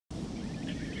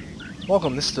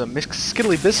Welcome, this is a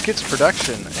Skiddly Biscuits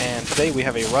production, and today we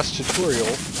have a Rust tutorial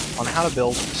on how to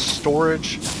build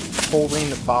storage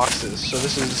holding boxes. So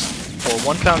this is for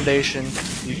one foundation,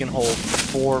 you can hold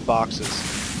 4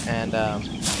 boxes, and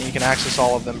you can access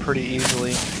all of them pretty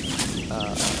easily.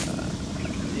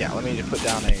 Yeah, let me just put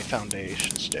down a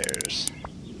foundation stairs.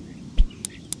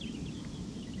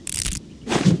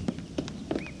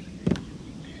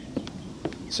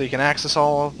 So you can access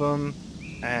all of them,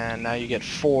 and now you get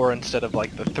 4 instead of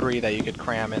like the 3 that you could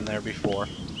cram in there before.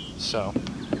 So,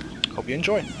 hope you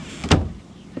enjoy.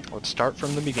 Let's start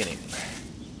from the beginning.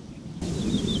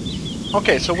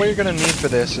 Okay, so what you're going to need for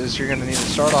this is you're going to need to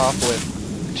start off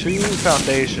with 2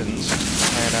 foundations,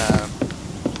 and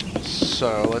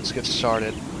so let's get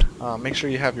started. Make sure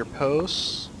you have your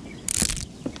posts.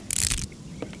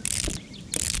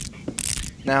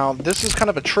 Now, this is kind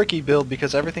of a tricky build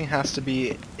because everything has to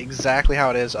be exactly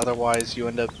how it is, otherwise you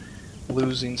end up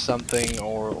losing something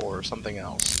or something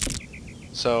else.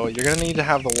 So you're going to need to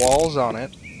have the walls on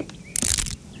it,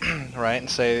 right? And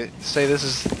say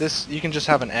this. You can just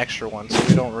have an extra one, so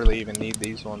we don't really even need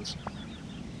these ones.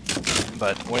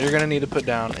 But what you're going to need to put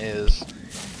down is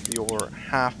your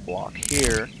half block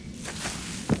here,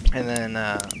 and then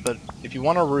but if you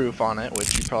want a roof on it,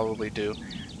 which you probably do,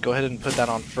 go ahead and put that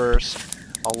on first,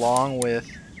 along with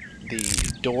the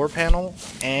door panel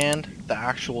and the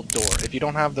actual door. If you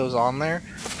don't have those on there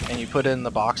and you put in the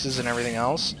boxes and everything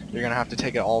else, you're gonna have to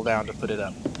take it all down to put it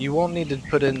up. You won't need to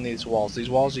put in these walls.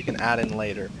 These walls you can add in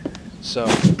later. So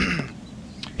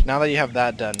now that you have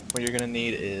that done, what you're gonna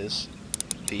need is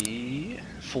the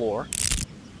floor,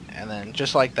 and then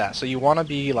just like that. So you want to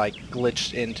be like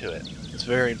glitched into it. It's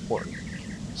very important.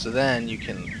 So then you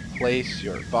can place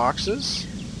your boxes,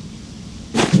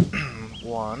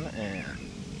 1 and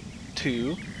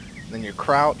 2, and then your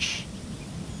crouch,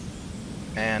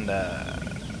 and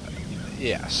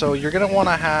yeah, so you're gonna want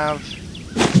to have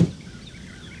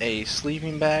a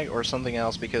sleeping bag or something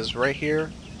else, because right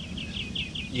here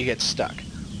you get stuck.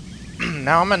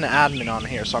 Now I'm an admin on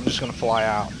here, so I'm just gonna fly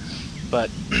out, but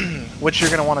what you're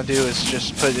gonna want to do is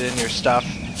just put it in your stuff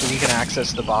so you can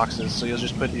access the boxes. So you'll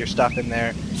just put your stuff in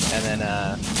there, and then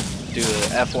do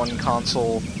the F1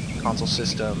 console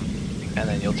system, and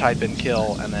then you'll type in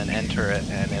kill and then enter it,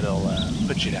 and it'll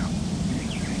put you down.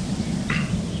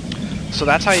 So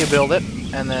that's how you build it,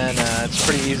 and then it's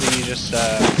pretty easy. You just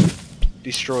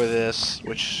destroy this,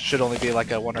 which should only be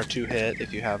like a 1 or 2 hit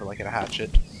if you have like a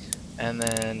hatchet, and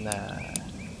then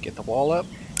get the wall up,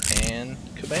 and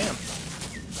kabam.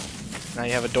 Now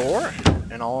you have a door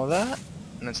and all of that,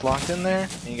 and it's locked in there,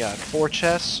 and you got 4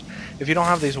 chests. If you don't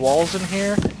have these walls in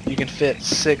here, you can fit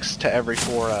 6 to every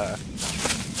 4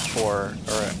 or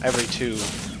every 2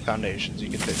 foundations. You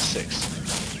can fit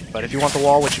 6. But if you want the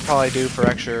wall, which you probably do for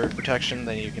extra protection,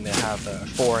 then you can have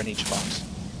 4 in each box.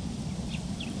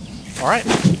 Alright,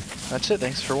 that's it.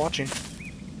 Thanks for watching.